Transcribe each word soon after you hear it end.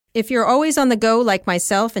If you're always on the go like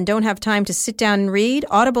myself and don't have time to sit down and read,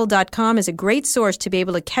 Audible.com is a great source to be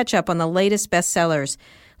able to catch up on the latest bestsellers.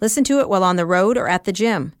 Listen to it while on the road or at the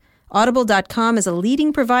gym. Audible.com is a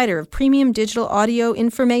leading provider of premium digital audio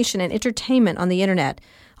information and entertainment on the Internet.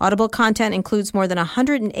 Audible content includes more than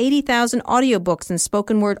 180,000 audiobooks and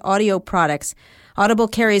spoken word audio products. Audible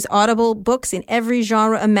carries Audible books in every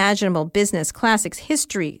genre imaginable: business, classics,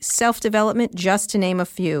 history, self-development, just to name a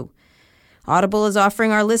few. Audible is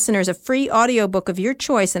offering our listeners a free audiobook of your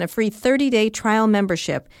choice and a free 30-day trial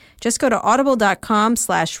membership. Just go to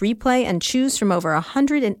audible.com/replay and choose from over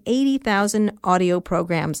 180,000 audio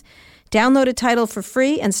programs. Download a title for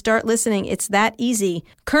free and start listening. It's that easy.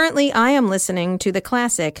 Currently, I am listening to the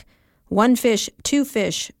classic One Fish, Two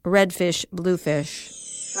Fish, Red Fish, Blue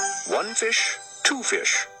Fish. One fish, two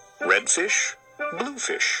fish, red fish, blue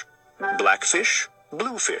fish, black fish,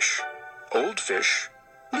 blue fish, old fish,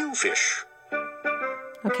 new fish.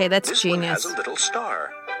 Okay, that's this genius. One has a little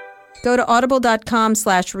star. Go to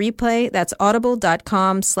audible.com/replay. That's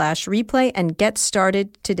audible.com/replay and get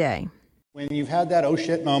started today. When you've had that oh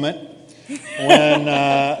shit moment, when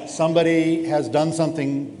somebody has done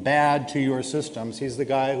something bad to your systems, he's the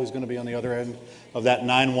guy who's going to be on the other end of that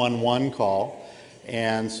 911 call.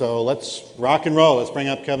 And so let's rock and roll. Let's bring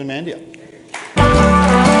up Kevin Mandia.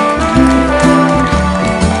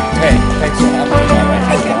 Hey, thanks for having me.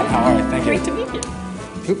 How are you? Thank you. Great to meet you.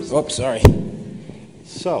 Oops, sorry.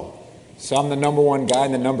 So I'm the number one guy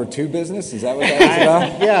in the number two business? Is that what that is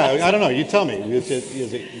about? Yeah, I don't know. You tell me.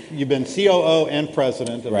 You've been COO and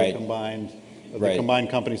president of Right. the combined Right.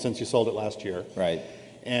 combined company since you sold it last year. Right.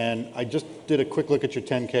 And I just did a quick look at your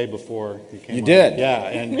 10K before you came You on. did? Yeah,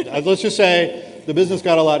 and let's just say the business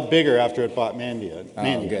got a lot bigger after it bought Mandia.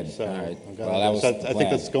 Oh, good. So All right. I The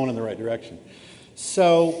think that's going in the right direction.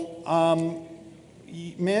 So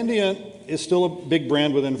Mandia is still a big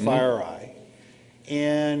brand within FireEye,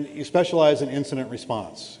 and you specialize in incident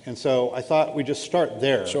response. And so I thought we'd just start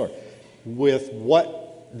there. Sure. With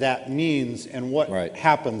what that means and what Right.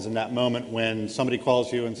 happens in that moment when somebody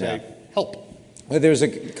calls you and say, help. Well, there's a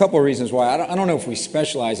couple of reasons why. I don't know if we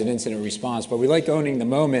specialize in incident response, but we like owning the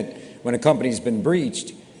moment when a company's been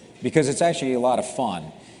breached because it's actually a lot of fun.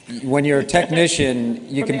 When you're a technician,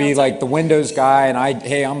 you can be like the Windows guy, and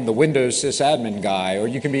I'm the Windows sysadmin guy, or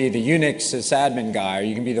you can be the Unix sysadmin guy, or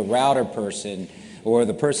you can be the router person, or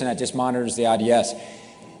the person that just monitors the IDS.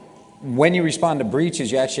 When you respond to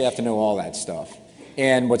breaches, you actually have to know all that stuff.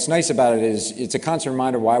 And what's nice about it is it's a constant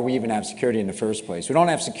reminder why we even have security in the first place. We don't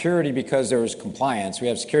have security because there's compliance. We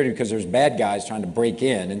have security because there's bad guys trying to break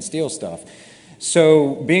in and steal stuff.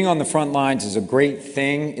 So being on the front lines is a great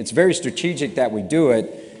thing. It's very strategic that we do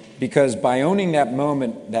it because by owning that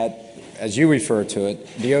moment, that, as you refer to it,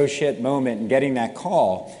 the oh shit moment and getting that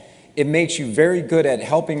call, it makes you very good at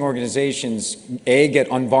helping organizations, A, get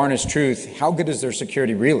unvarnished truth. How good is their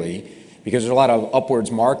security really? Because there's a lot of upwards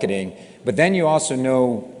marketing. But then you also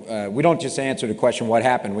know, we don't just answer the question, what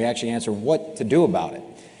happened? We actually answer what to do about it.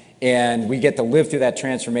 And we get to live through that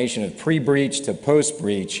transformation of pre-breach to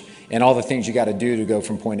post-breach and all the things you got to do to go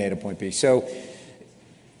from point A to point B. So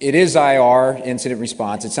it is IR, incident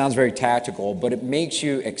response. It sounds very tactical, but it makes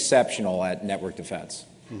you exceptional at network defense.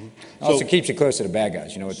 Mm-hmm. Also keeps you close to the bad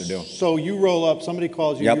guys. You know what they're doing. So you roll up, somebody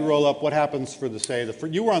calls you, Yep. you roll up. What happens for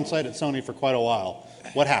you were on site at Sony for quite a while.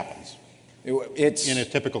 What happens It's in a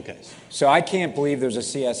typical case? So I can't believe there's a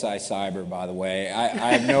CSI Cyber, by the way.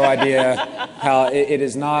 I have no idea how, it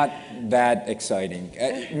is not that exciting.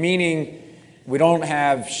 Meaning, we don't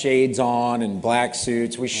have shades on and black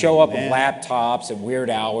suits. We show up with laptops at weird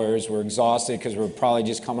hours. We're exhausted because we're probably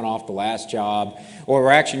just coming off the last job. Or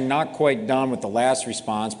we're actually not quite done with the last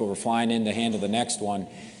response, but we're flying in to handle the next one.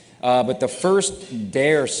 But the first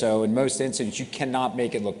day or so, in most incidents, you cannot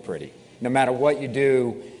make it look pretty. No matter what you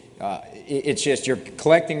do, it's just you're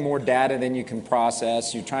collecting more data than you can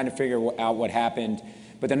process. You're trying to figure out what happened.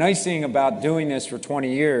 But the nice thing about doing this for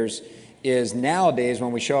 20 years is nowadays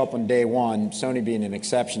when we show up on day one, Sony being an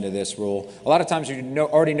exception to this rule, a lot of times you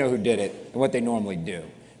already know who did it and what they normally do.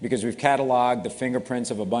 Because we've cataloged the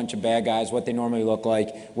fingerprints of a bunch of bad guys, what they normally look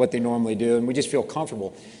like, what they normally do, and we just feel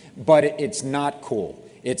comfortable. But it's not cool.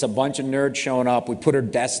 It's a bunch of nerds showing up. We put our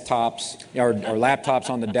desktops, our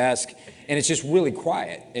laptops on the desk, and it's just really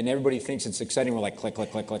quiet. And everybody thinks it's exciting. We're like, click,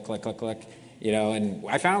 click, click, click, click, click, click. You know, and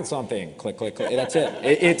I found something. Click, click, click. That's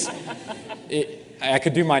it. I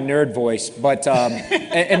could do my nerd voice, but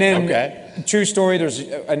and then okay. True story. There's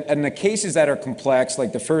and the cases that are complex,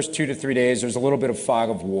 like the first 2 to 3 days, there's a little bit of fog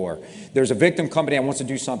of war. There's a victim company that wants to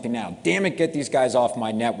do something now. Damn it, get these guys off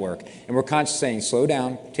my network. And we're constantly saying, slow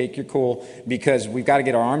down, take your cool, because we've got to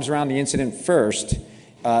get our arms around the incident first,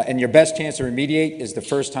 And your best chance to remediate is the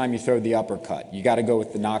first time you throw the uppercut. You got to go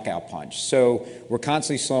with the knockout punch. So we're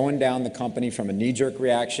constantly slowing down the company from a knee-jerk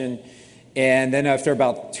reaction. And then after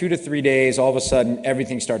about 2 to 3 days, all of a sudden,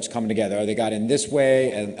 everything starts coming together. Oh, they got in this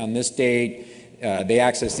way and on this date. They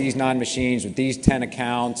access these 9 machines with these 10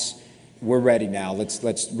 accounts. We're ready now. Let's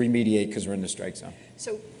remediate because we're in the strike zone.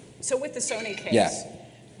 So with the Sony case, yeah.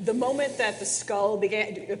 The moment that the skull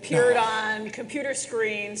appeared on computer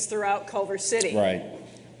screens throughout Culver City, right?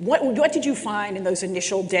 What did you find in those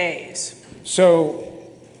initial days? So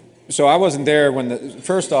I wasn't there when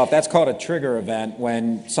first off, that's called a trigger event.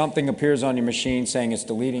 When something appears on your machine saying it's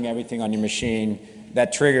deleting everything on your machine,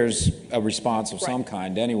 that triggers a response of some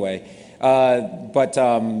kind anyway. But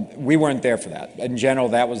we weren't there for that. In general,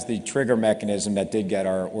 that was the trigger mechanism that did get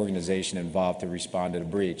our organization involved to respond to the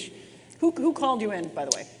breach. Who called you in, by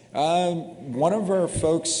the way? One of our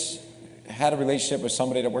folks had a relationship with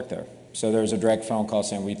somebody that worked there. So there was a direct phone call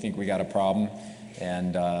saying, we think we got a problem,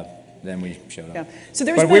 and then we showed up. Yeah. So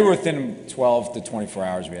we were within 12 to 24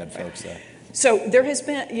 hours we had folks there. So there has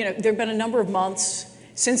been, there have been a number of months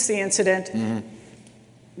since the incident. Mm-hmm.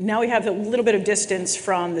 Now we have a little bit of distance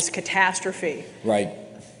from this catastrophe. Right.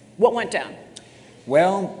 What went down?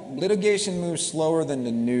 Well, litigation moves slower than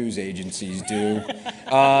the news agencies do.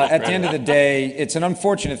 At the end of the day, it's an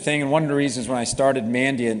unfortunate thing, and one of the reasons when I started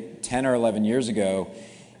Mandiant 10 or 11 years ago,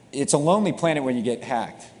 it's a lonely planet when you get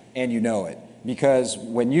hacked, and you know it. Because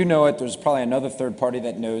when you know it, there's probably another third party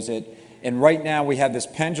that knows it. And right now we have this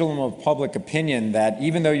pendulum of public opinion that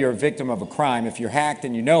even though you're a victim of a crime, if you're hacked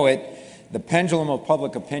and you know it, the pendulum of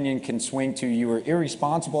public opinion can swing to you were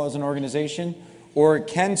irresponsible as an organization, or it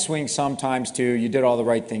can swing sometimes to you did all the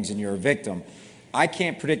right things and you're a victim. I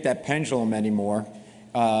can't predict that pendulum anymore,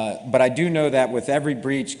 but I do know that with every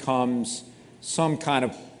breach comes some kind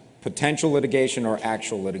of potential litigation or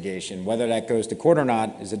actual litigation. Whether that goes to court or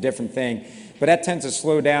not is a different thing, but that tends to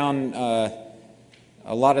slow down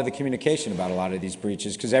a lot of the communication about a lot of these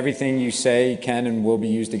breaches, because everything you say can and will be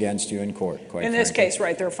used against you in court, quite In frankly. this case,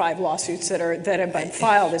 right, there are 5 lawsuits that have been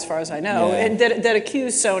filed, as far as I know, Yeah. and that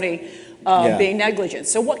accuse Sony of being negligent.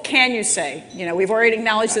 So what can you say? We've already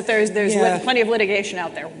acknowledged that there's plenty of litigation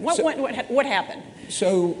out there. What happened?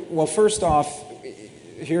 So, well, first off,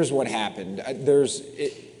 here's what happened.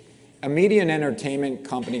 A media and entertainment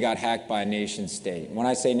company got hacked by a nation state. When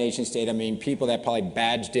I say nation state, I mean people that probably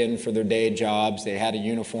badged in for their day jobs, they had a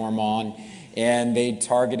uniform on, and they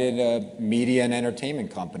targeted a media and entertainment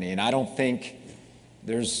company. And I don't think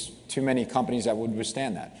there's too many companies that would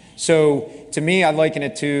withstand that. So to me, I liken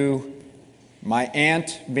it to my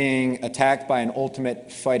aunt being attacked by an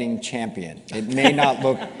ultimate fighting champion. It may not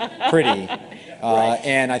look pretty,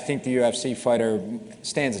 and I think the UFC fighter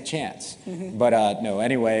stands a chance. Mm-hmm. But no,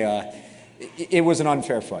 anyway, it was an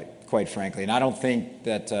unfair fight, quite frankly. And I don't think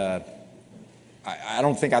that, I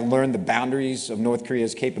don't think I learned the boundaries of North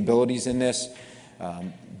Korea's capabilities in this,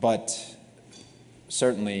 but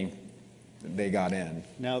certainly they got in.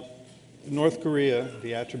 Now, North Korea,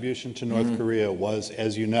 the attribution to North Korea was,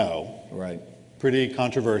 as you know, pretty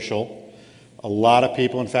controversial. A lot of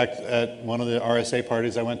people, in fact, at one of the RSA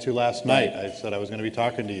parties I went to last night, I said I was going to be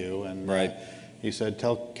talking to you, and he said,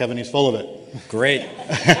 tell Kevin he's full of it. Great.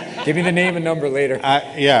 Give me the name and number later.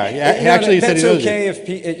 Actually, he said he knows okay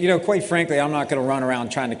if, quite frankly, I'm not going to run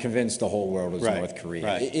around trying to convince the whole world it's North Korea.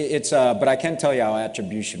 But I can tell you how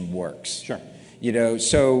attribution works. Sure.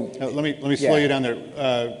 So let me slow you down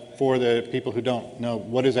there for the people who don't know.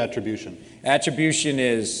 What is attribution? Attribution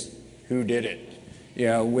is who did it.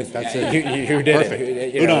 That's it. Who did Perfect.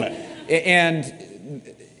 it? Who done it? And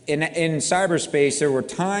in cyberspace, there were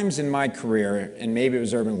times in my career, and maybe it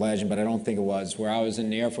was urban legend, but I don't think it was, where I was in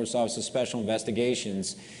the Air Force Office of Special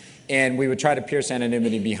Investigations, and we would try to pierce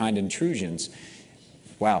anonymity behind intrusions.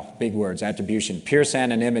 Wow, big words, attribution, pierce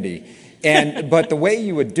anonymity. But the way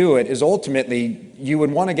you would do it is ultimately you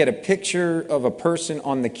would want to get a picture of a person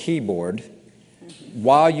on the keyboard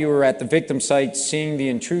while you were at the victim site seeing the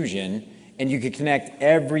intrusion, and you could connect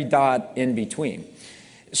every dot in between.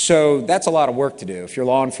 So that's a lot of work to do. If you're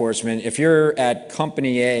law enforcement, if you're at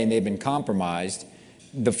company A and they've been compromised,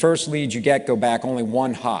 the first leads you get go back only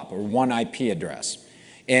one hop or one IP address.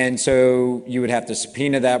 And so you would have to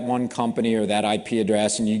subpoena that one company or that IP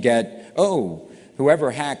address, and you get,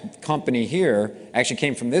 whoever hacked company here actually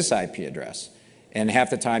came from this IP address. And half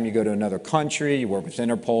the time you go to another country, you work with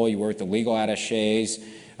Interpol, you work with the legal attaches,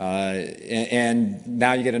 and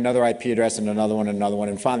now you get another IP address and another one,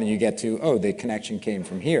 and finally you get to, the connection came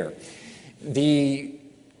from here. In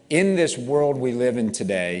this world we live in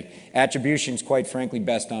today, attribution is quite frankly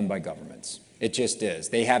best done by governments. It just is.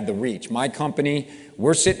 They have the reach. My company,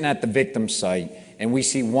 we're sitting at the victim site, and we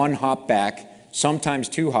see one hop back, sometimes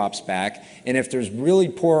two hops back, and if there's really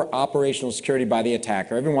poor operational security by the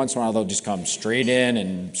attacker, every once in a while they'll just come straight in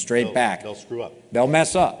and straight back. They'll screw up. They'll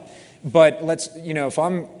mess up. But if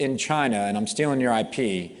I'm in China and I'm stealing your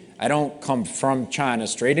IP, I don't come from China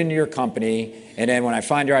straight into your company, and then when I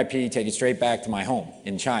find your IP, take it straight back to my home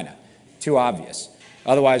in China. Too obvious.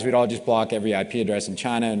 Otherwise, we'd all just block every IP address in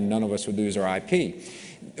China, and none of us would lose our IP.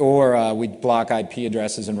 Or we'd block IP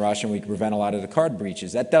addresses in Russia, and we could prevent a lot of the card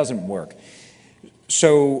breaches. That doesn't work.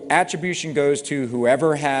 So attribution goes to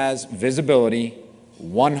whoever has visibility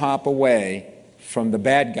one hop away from the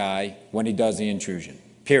bad guy when he does the intrusion,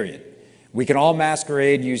 period. We can all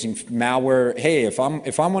masquerade using malware. Hey, if I'm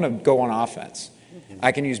going to go on offense,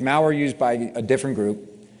 I can use malware used by a different group.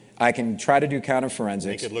 I can try to do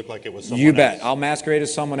counter-forensics. Make it look like it was someone else. You bet. I'll masquerade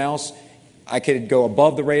as someone else. I could go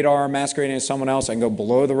above the radar masquerading as someone else. I can go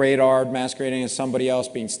below the radar masquerading as somebody else,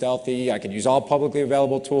 being stealthy. I could use all publicly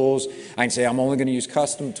available tools. I can say I'm only going to use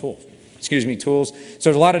custom tools. So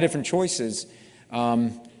there's a lot of different choices.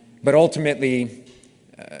 But ultimately,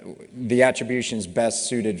 the attribution is best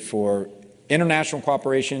suited for international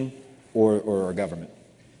cooperation or a government.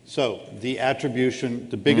 So the attribution,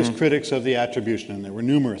 the biggest critics of the attribution, and there were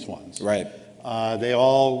numerous ones. Right. They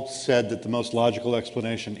all said that the most logical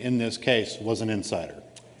explanation in this case was an insider.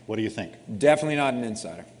 What do you think? Definitely not an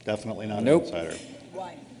insider. Definitely not Nope. an insider.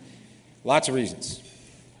 Why? Lots of reasons.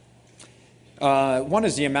 One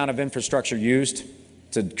is the amount of infrastructure used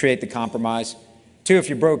to create the compromise. Two, if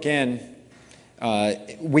you broke in,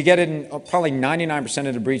 we get in probably 99%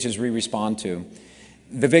 of the breaches we respond to.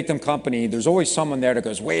 The victim company, there's always someone there that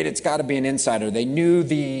goes, wait, it's got to be an insider. They knew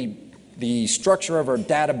the structure of our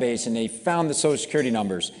database and they found the social security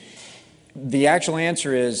numbers. The actual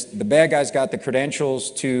answer is the bad guys got the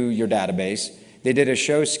credentials to your database. They did a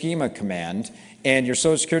show schema command, and your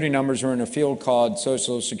social security numbers were in a field called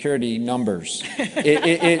social security numbers,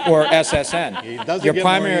 or SSN. Your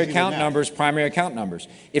primary account numbers.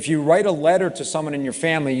 If you write a letter to someone in your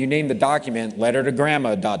family, you name the document letter to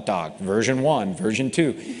grandma.doc, version 1, version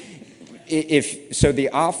 2. So the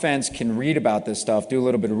offense can read about this stuff, do a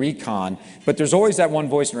little bit of recon, but there's always that one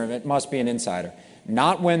voice in the room, it must be an insider.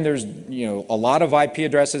 Not when there's a lot of IP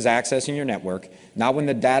addresses accessing your network, not when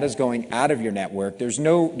the data is going out of your network.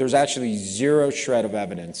 There's actually zero shred of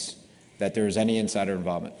evidence that there's any insider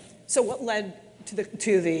involvement. So what led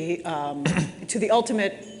to the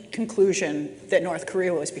ultimate conclusion that North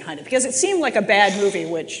Korea was behind it? Because it seemed like a bad movie,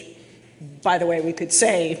 which, by the way, we could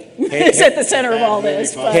say is at the center of all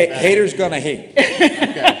this. But Haters gonna hate.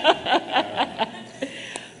 Okay.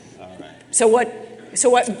 All right. So what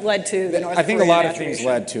led to the North Korean I think a lot of attribution? things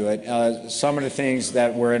led to it. Some of the things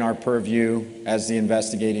that were in our purview as the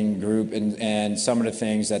investigating group, and some of the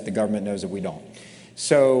things that the government knows that we don't.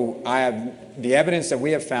 So the evidence that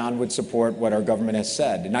we have found would support what our government has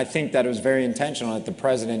said. And I think that it was very intentional that the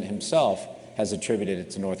president himself has attributed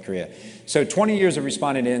it to North Korea. So 20 years of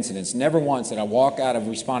responding to incidents, never once did I walk out of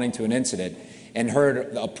responding to an incident and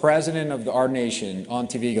heard a president of our nation on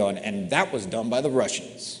TV going, and that was done by the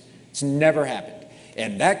Russians. It's never happened.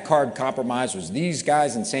 And that card compromise was these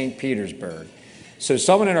guys in St. Petersburg. So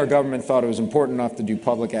someone in our government thought it was important enough to do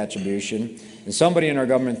public attribution, and somebody in our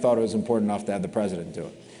government thought it was important enough to have the president do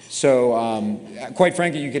it. So quite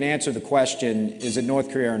frankly, you can answer the question, is it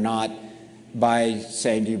North Korea or not, by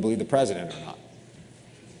saying, do you believe the president or not?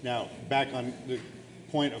 Now, back on the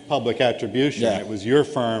point of public attribution, it was your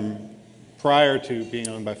firm prior to being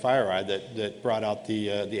owned by FireEye that brought out the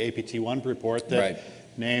APT1 report that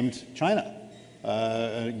named China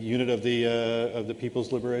a unit of the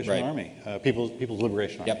People's Liberation Army, People's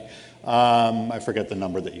Liberation Army. I forget the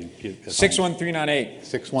number that you 61398.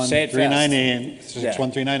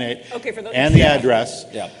 61398. Okay, for those and the address.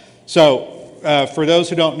 Yeah. So for those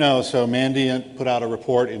who don't know, so Mandiant put out a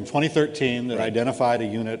report in 2013 that identified a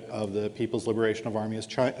unit of the People's Liberation Army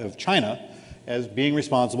of China as being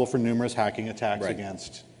responsible for numerous hacking attacks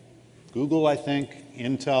against Google, I think,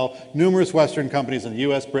 Intel, numerous Western companies in the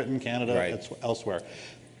US, Britain, Canada, elsewhere.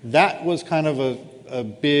 That was kind of a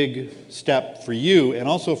big step for you and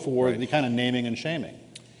also for the kind of naming and shaming.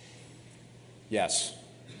 Yes.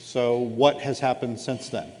 So what has happened since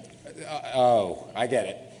then? I get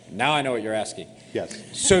it. Now I know what you're asking. Yes.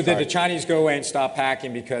 So did the Chinese go away and stop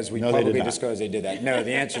hacking because we publicly disclosed they did that? No,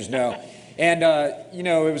 the answer is no. And,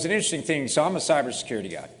 it was an interesting thing. So I'm a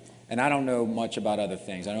cybersecurity guy, and I don't know much about other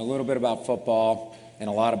things. I know a little bit about football and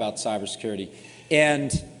a lot about cybersecurity.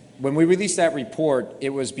 And when we released that report, it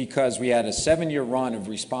was because we had a 7-year run of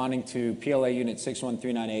responding to PLA Unit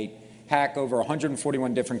 61398 hack over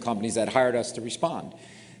 141 different companies that hired us to respond.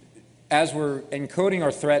 As we're encoding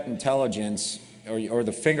our threat intelligence, or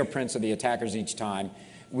the fingerprints of the attackers each time,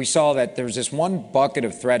 we saw that there was this one bucket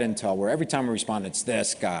of threat intel where every time we respond, it's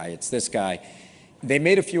this guy, it's this guy. They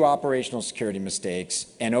made a few operational security mistakes,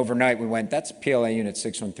 and overnight we went, that's PLA Unit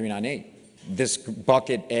 61398. This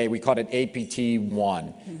bucket A, we called it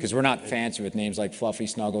APT-1, because we're not fancy with names like Fluffy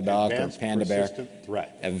Snuggle Duck or Panda Bear. Advanced Persistent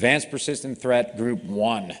Threat. Advanced Persistent Threat Group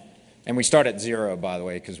 1. And we start at 0, by the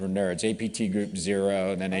way, because we're nerds. APT Group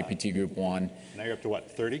 0, and then APT Group 1. Now you're up to what,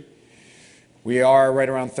 30? We are right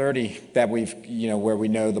around 30 that we've, where we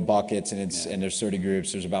know the buckets, and and there's 30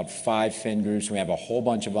 groups. There's about 5 fin groups, and we have a whole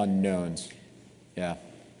bunch of unknowns. Yeah.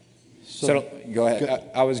 So go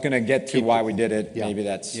ahead. I was going to get to why we did it. Yeah. Maybe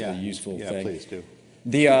that's a useful thing. Yeah, please do.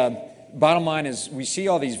 The bottom line is we see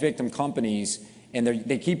all these victim companies, and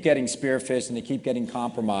they keep getting spearphished, and they keep getting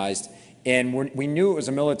compromised. And we knew it was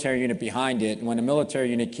a military unit behind it. And when a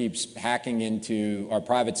military unit keeps hacking into our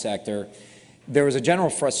private sector, there was a general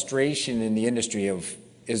frustration in the industry of,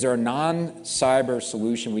 is there a non-cyber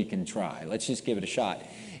solution we can try? Let's just give it a shot.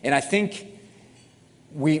 And I think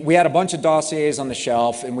we had a bunch of dossiers on the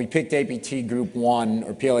shelf, and we picked APT Group 1,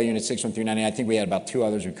 or PLA Unit 61398. I think we had about 2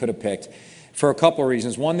 others we could have picked for a couple of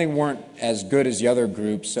reasons. One, they weren't as good as the other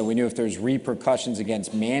groups, so we knew if there's repercussions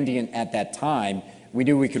against Mandiant at that time, we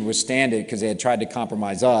knew we could withstand it because they had tried to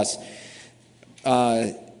compromise us.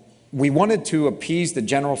 We wanted to appease the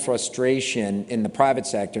general frustration in the private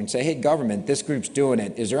sector and say, hey, government, this group's doing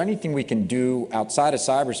it. Is there anything we can do outside of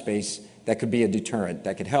cyberspace that could be a deterrent,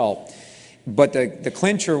 that could help? But the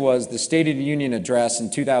clincher was the State of the Union address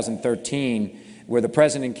in 2013, where the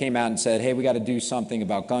president came out and said, hey, we got to do something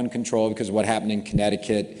about gun control because of what happened in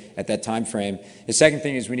Connecticut at that time frame. The second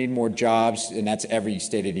thing is we need more jobs, and that's every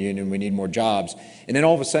State of the Union, we need more jobs. And then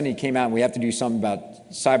all of a sudden he came out and we have to do something about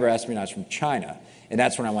cyber espionage from China. And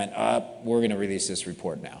that's when I went, we're going to release this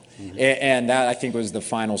report now. Mm-hmm. And that, I think, was the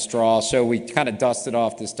final straw. So we kind of dusted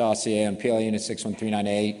off this dossier on PLA Unit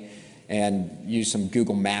 61398 and used some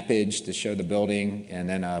Google mappage to show the building, and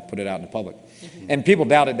then put it out in the public. Mm-hmm. And people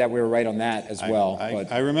doubted that we were right on that as well.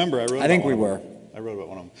 I remember. I wrote. I think we were. I wrote about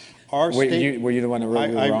one of them. Our state, were you the one that wrote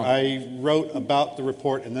we were wrong? I wrote about the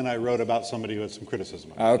report, and then I wrote about somebody who had some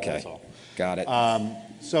criticism. Okay. That's all. Got it.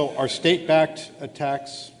 So are state-backed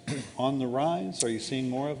attacks on the rise? Are you seeing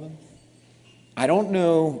more of them? I don't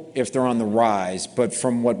know if they're on the rise, but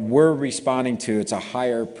from what we're responding to, it's a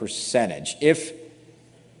higher percentage. If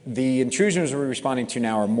the intrusions we're responding to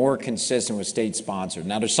now are more consistent with state-sponsored.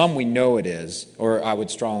 Now, there's some we know it is, or I would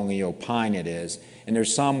strongly opine it is, and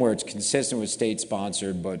there's some where it's consistent with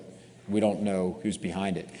state-sponsored, but we don't know who's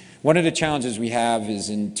behind it. One of the challenges we have is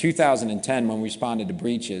in 2010, when we responded to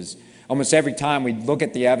breaches, almost every time we'd look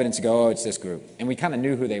at the evidence and go, oh, it's this group, and we kind of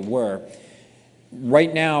knew who they were.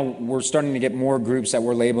 Right now, we're starting to get more groups that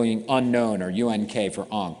we're labeling unknown, or UNK for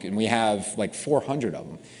UNK, and we have like 400 of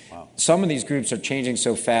them. Wow. Some of these groups are changing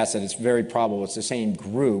so fast that it's very probable it's the same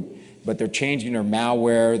group, but they're changing their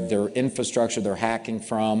malware, their infrastructure they're hacking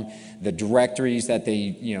from, the directories that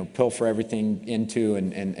they pilfer everything into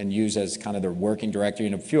and use as kind of their working directory,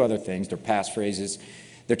 and a few other things, their passphrases.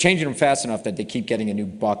 They're changing them fast enough that they keep getting a new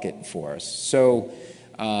bucket for us. So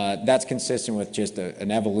that's consistent with just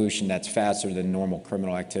an evolution that's faster than normal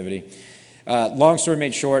criminal activity. Long story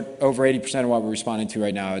made short, over 80% of what we're responding to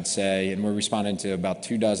right now, I would say, and we're responding to about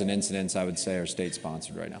 24 incidents, I would say, are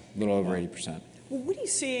state-sponsored right now, a little over 80%. Well, what are you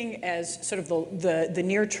seeing as sort of the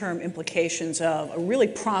near-term implications of a really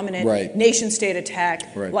prominent nation-state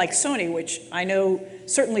attack like Sony, which I know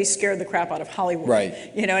certainly scared the crap out of Hollywood,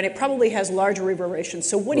 and it probably has larger reverberations.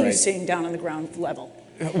 So what are you seeing down on the ground level?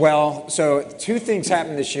 Well, so 2 things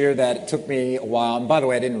happened this year that took me a while. And by the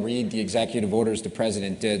way, I didn't read the executive orders the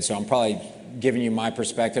president did, so I'm probably giving you my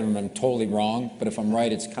perspective and I'm totally wrong. But if I'm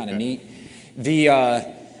right, it's kind of neat.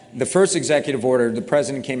 The first executive order, the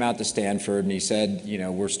president came out to Stanford and he said,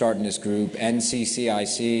 we're starting this group,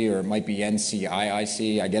 NCCIC, or it might be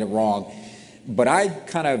NCIIC. I get it wrong. But I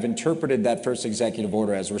kind of interpreted that first executive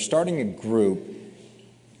order as we're starting a group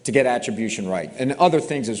to get attribution right, and other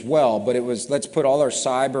things as well, but it was, let's put all our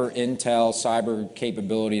cyber intel, cyber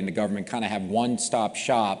capability in the government, kind of have one-stop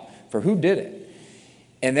shop for who did it.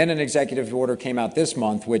 And then an executive order came out this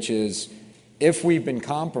month, which is, if we've been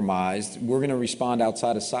compromised, we're going to respond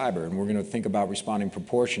outside of cyber, and we're going to think about responding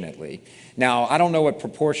proportionately. Now, I don't know what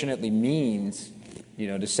proportionately means,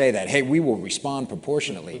 to say that, hey, we will respond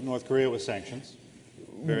proportionately. With North Korea with sanctions.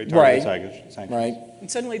 Very targeted sanctions. Right.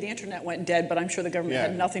 And suddenly the internet went dead, but I'm sure the government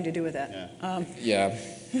had nothing to do with that.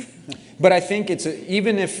 But I think it's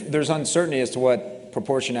even if there's uncertainty as to what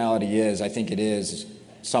proportionality is, I think it is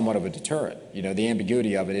somewhat of a deterrent. The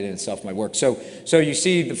ambiguity of it in itself might work. So you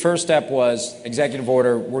see, the first step was executive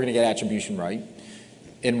order. We're going to get attribution right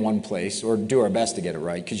in one place, or do our best to get it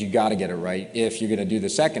right, because you got to get it right if you're going to do the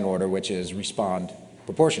second order, which is respond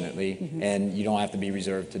proportionately, and you don't have to be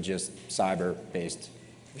reserved to just cyber-based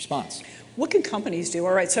response. What can companies do?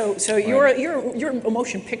 All right, so you're a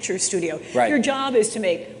motion picture studio. Right. Your job is to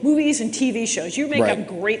make movies and TV shows. You make up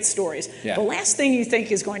great stories. Yeah. The last thing you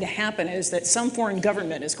think is going to happen is that some foreign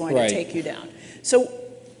government is going to take you down. So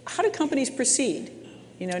how do companies proceed,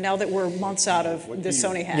 now that we're months out of the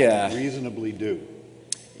Sony hack? Yeah. Reasonably do.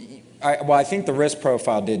 I think the risk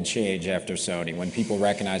profile did change after Sony, when people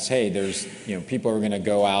recognized, hey, there's, people are going to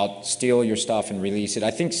go out, steal your stuff and release it. I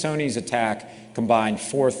think Sony's attack combined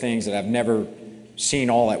 4 things that I've never seen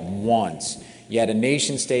all at once. You had a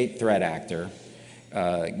nation-state threat actor,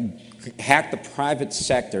 hack the private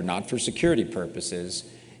sector, not for security purposes,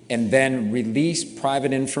 and then release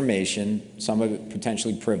private information, some of it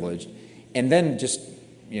potentially privileged, and then just,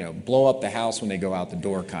 blow up the house when they go out the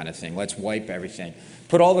door kind of thing. Let's wipe everything.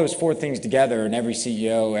 Put all those 4 things together, and every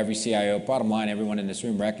CEO, every CIO, bottom line, everyone in this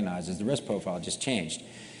room recognizes the risk profile just changed.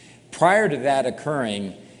 Prior to that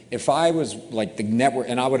occurring, if I was like the network,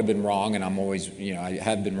 and I would have been wrong, and I'm always, I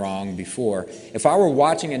have been wrong before, if I were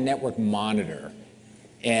watching a network monitor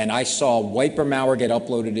and I saw wiper malware get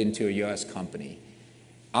uploaded into a US company,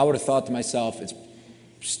 I would have thought to myself, it's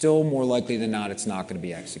still more likely than not it's not going to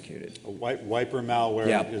be executed. Wiper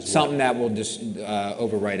malware is something that will just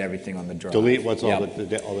overwrite everything on the drive. Delete what's all the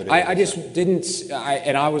data. I just didn't,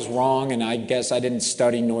 and I was wrong, and I guess I didn't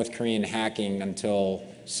study North Korean hacking until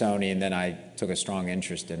Sony, and then I took a strong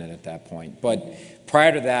interest in it at that point. But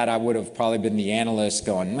prior to that, I would have probably been the analyst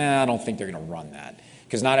going, I don't think they're going to run that.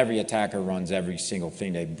 Because not every attacker runs every single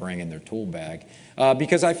thing they bring in their tool bag.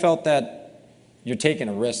 Because I felt that you're taking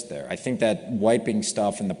a risk there. I think that wiping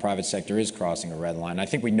stuff in the private sector is crossing a red line. I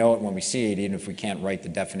think we know it when we see it, even if we can't write the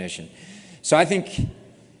definition. So I think,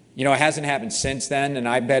 it hasn't happened since then, and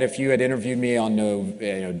I bet if you had interviewed me on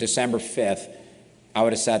December 5th, I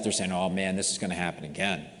would have sat there saying, oh man, this is going to happen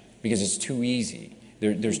again, because it's too easy.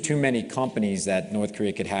 There's too many companies that North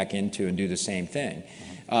Korea could hack into and do the same thing,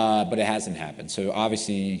 but it hasn't happened. So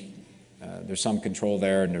obviously, there's some control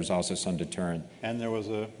there, and there's also some deterrent. And there was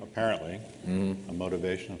apparently a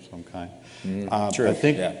motivation of some kind. True. I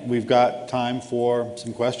think we've got time for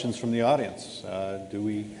some questions from the audience. Do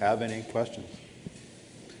we have any questions?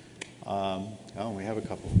 We have a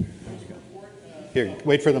couple. Here,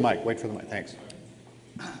 wait for the mic. Thanks.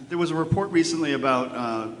 There was a report recently about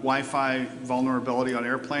Wi-Fi vulnerability on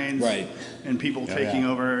airplanes, and people taking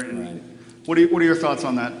over. And what are your thoughts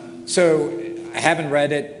on that? So I haven't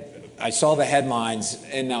read it. I saw the headlines,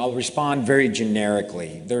 and I'll respond very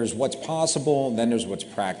generically. There's what's possible, then there's what's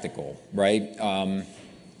practical, right? And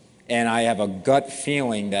I have a gut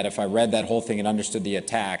feeling that if I read that whole thing and understood the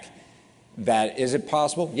attack, that is it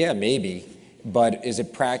possible? Yeah, maybe. But is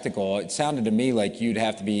it practical? It sounded to me like you'd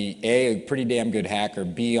have to be A, pretty damn good hacker,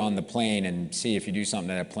 B, on the plane, and C, if you do something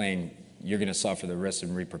to that plane, you're going to suffer the risks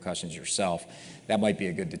and repercussions yourself. That might be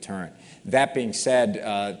a good deterrent. That being said,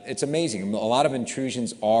 it's amazing. A lot of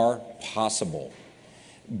intrusions are possible,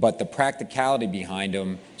 but the practicality behind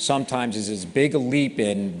them sometimes is as big a leap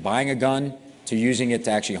in buying a gun to using it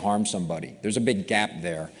to actually harm somebody. There's a big gap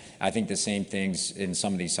there. I think the same things in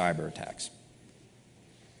some of these cyber attacks.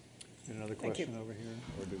 Another question over here,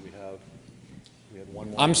 or do we had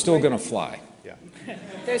one more? I'm still going to fly. Yeah.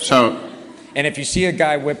 And if you see a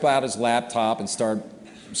guy whip out his laptop and start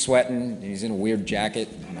sweating, he's in a weird jacket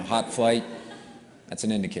on a hot flight, that's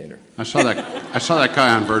an indicator. I saw that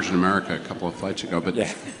guy on Virgin America a couple of flights ago, but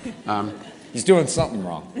he's doing something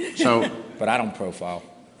wrong. But I don't profile.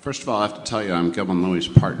 First of all, I have to tell you, I'm Gilman Louie's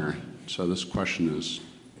partner, so this question is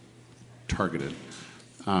targeted.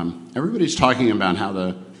 Everybody's talking about how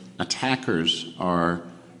the attackers are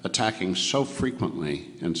attacking so frequently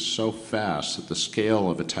and so fast that the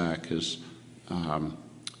scale of attack is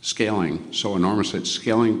scaling so enormously. It's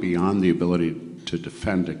scaling beyond the ability to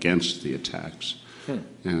defend against the attacks.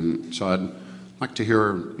 And so I'd like to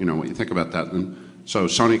hear, what you think about that. And so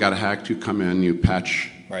Sony got hacked, you come in, you patch,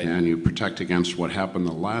 and you protect against what happened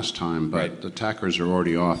the last time, but the attackers are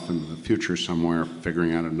already off in the future somewhere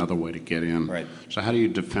figuring out another way to get in. So how do you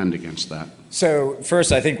defend against that? So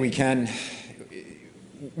first, I think we're going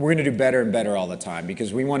to do better and better all the time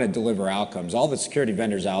because we want to deliver outcomes. All the security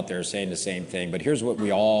vendors out there are saying the same thing, but here's what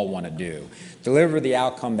we all want to do. Deliver the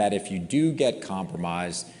outcome that if you do get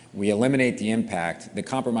compromised, we eliminate the impact. The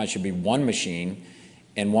compromise should be one machine,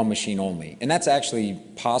 and one machine only. And that's actually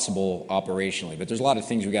possible operationally, but there's a lot of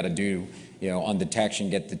things we got to do, on detection,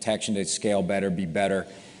 get detection to scale better, be better.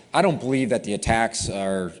 I don't believe that the attacks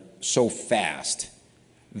are so fast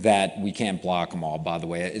that we can't block them all, by the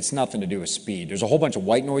way. It's nothing to do with speed. There's a whole bunch of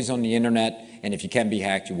white noise on the internet, and if you can be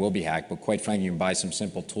hacked, you will be hacked. But quite frankly, you can buy some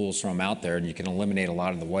simple tools from them out there, and you can eliminate a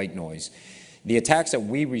lot of the white noise. The attacks that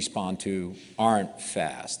we respond to aren't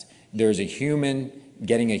fast. There's a human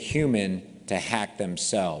getting a human to hack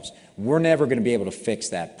themselves. We're never going to be able to fix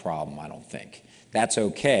that problem, I don't think. That's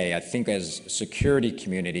okay. I think as a security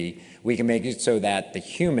community, we can make it so that the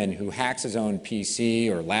human who hacks his own PC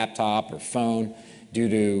or laptop or phone due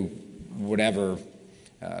to whatever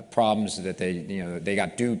problems that they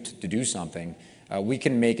got duped to do something, we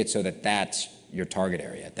can make it so that that's your target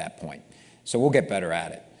area at that point. So we'll get better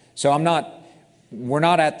at it. So we're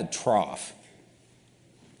not at the trough.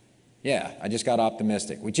 Yeah, I just got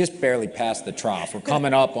optimistic. We just barely passed the trough. We're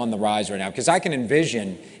coming up on the rise right now, because I can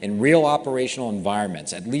envision in real operational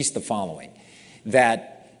environments at least the following,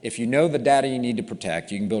 that if you know the data you need to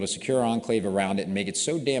protect, you can build a secure enclave around it and make it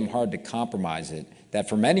so damn hard to compromise it that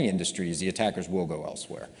for many industries, the attackers will go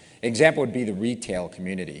elsewhere. Example would be the retail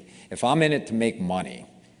community. If I'm in it to make money,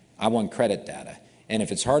 I want credit data. And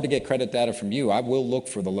if it's hard to get credit data from you, I will look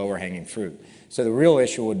for the lower hanging fruit. So the real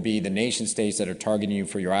issue would be the nation states that are targeting you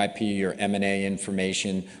for your IP, your M&A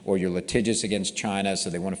information, or you're litigious against China, so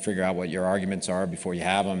they want to figure out what your arguments are before you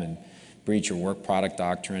have them and breach your work product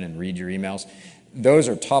doctrine and read your emails. Those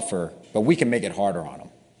are tougher, but we can make it harder on them.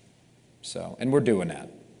 So, and we're doing that.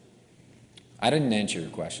 I didn't answer your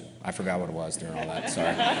question. I forgot what it was during all that,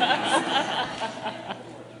 sorry.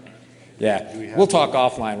 Yeah, we'll talk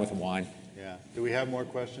offline with wine. Yeah. Do we have more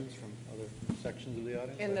questions from other sections of the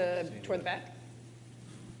audience? Toward the back?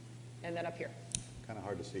 And then up here. Kind of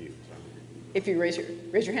hard to see you. So. If you raise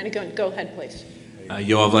your hand and go ahead, please.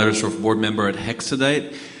 Yoav Leidersdorf, board member at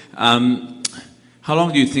Hexadite. How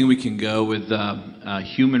long do you think we can go with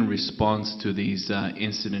human response to these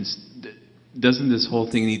incidents? Doesn't this whole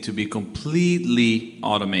thing need to be completely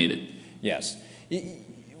automated? Yes.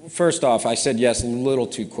 First off, I said yes a little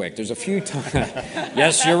too quick. There's a few times.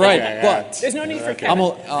 Yes, you're right. But there's no need for Kevin.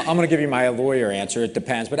 I'm going to give you my lawyer answer. It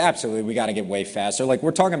depends, but absolutely, we got to get way faster. Like,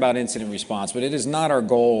 we're talking about incident response, but it is not our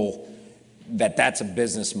goal that that's a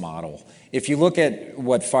business model. If you look at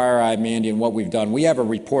what FireEye, Mandy, and what we've done, we have a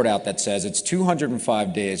report out that says it's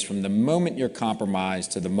 205 days from the moment you're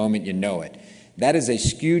compromised to the moment you know it. That is a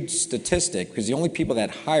skewed statistic because the only people that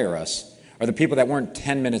hire us are the people that weren't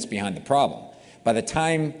 10 minutes behind the problem. By the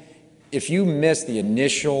time, if you miss the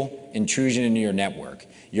initial intrusion into your network,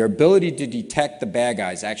 your ability to detect the bad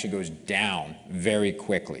guys actually goes down very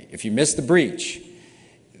quickly. If you miss the breach,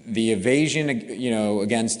 the evasion,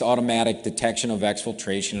 against automatic detection of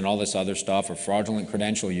exfiltration and all this other stuff, or fraudulent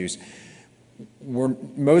credential use,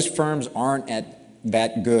 most firms aren't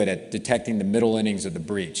that good at detecting the middle innings of the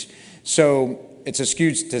breach. So it's a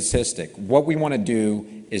skewed statistic. What we want to do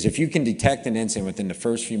is, if you can detect an incident within the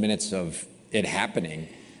first few minutes of it happening,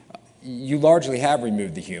 you largely have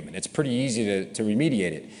removed the human. It's pretty easy to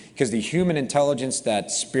remediate it, because the human intelligence that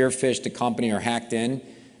spearphished a company or hacked in,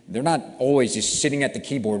 they're not always just sitting at the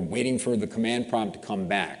keyboard waiting for the command prompt to come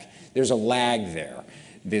back. There's a lag there.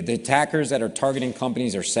 The attackers that are targeting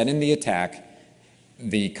companies are sending the attack,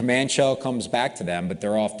 the command shell comes back to them, but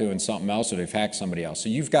they're off doing something else, or they've hacked somebody else. So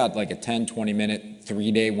you've got like a 10, 20-minute,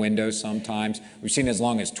 3-day window sometimes. We've seen as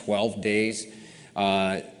long as 12 days.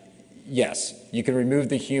 Yes, you can remove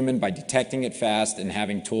the human by detecting it fast and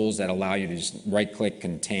having tools that allow you to just right-click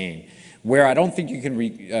contain. Where I don't think you can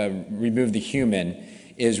remove the human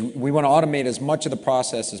is we want to automate as much of the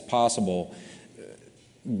process as possible,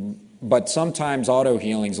 but sometimes auto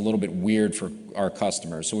healing is a little bit weird for our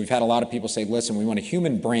customers. So we've had a lot of people say, listen, we want a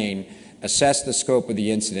human brain, assess the scope of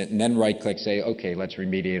the incident, and then right-click, say, okay, let's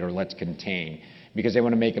remediate or let's contain. Because they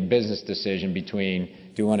want to make a business decision between,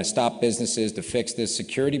 do we want to stop businesses to fix this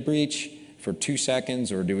security breach for 2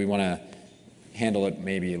 seconds, or do we want to handle it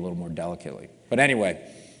maybe a little more delicately? But anyway,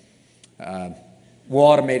 we'll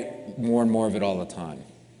automate more and more of it all the time.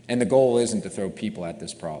 And the goal isn't to throw people at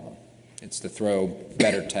this problem. It's to throw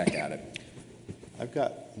better tech at it. I've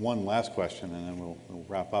got one last question, and then we'll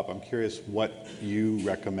wrap up. I'm curious what you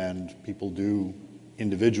recommend people do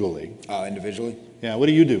individually. Individually? Yeah, what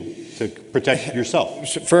do you do to protect yourself?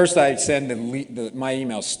 First, I send my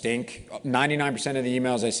emails stink. 99% of the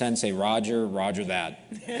emails I send say, Roger, Roger that.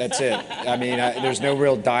 That's it. I mean, there's no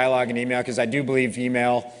real dialogue in email, because I do believe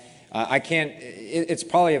email, it's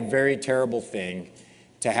probably a very terrible thing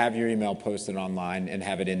to have your email posted online and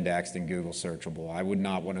have it indexed and Google searchable. I would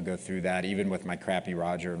not want to go through that, even with my crappy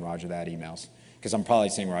Roger and Roger that emails. because I'm probably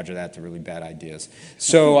saying Roger that to really bad ideas.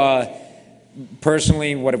 So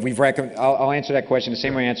personally, what we've recommended, I'll answer that question the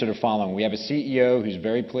same way I answered the following. We have a CEO who's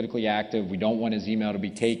very politically active. We don't want his email to be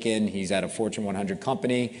taken. He's at a Fortune 100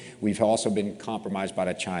 company. We've also been compromised by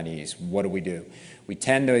the Chinese. What do? We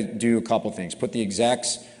tend to do a couple things. Put the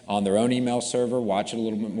execs on their own email server, watch it a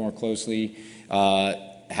little bit more closely,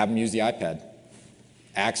 have them use the iPad.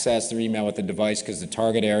 Access their email with the device, because the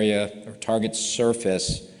target area or target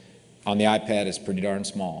surface on the iPad is pretty darn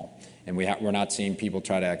small. And we're not seeing people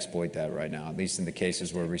try to exploit that right now, at least in the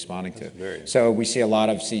cases we're responding to. So we see a lot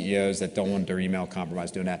of CEOs that don't want their email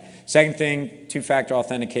compromised doing that. Second thing, two-factor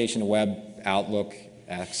authentication to web, Outlook,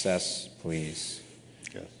 access, please.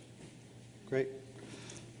 Yes. Great.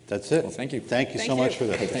 That's it. Well, thank you. Thank you so much for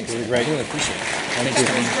that. Hey, thanks. Really great. I really appreciate it. Thank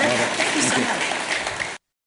you so much.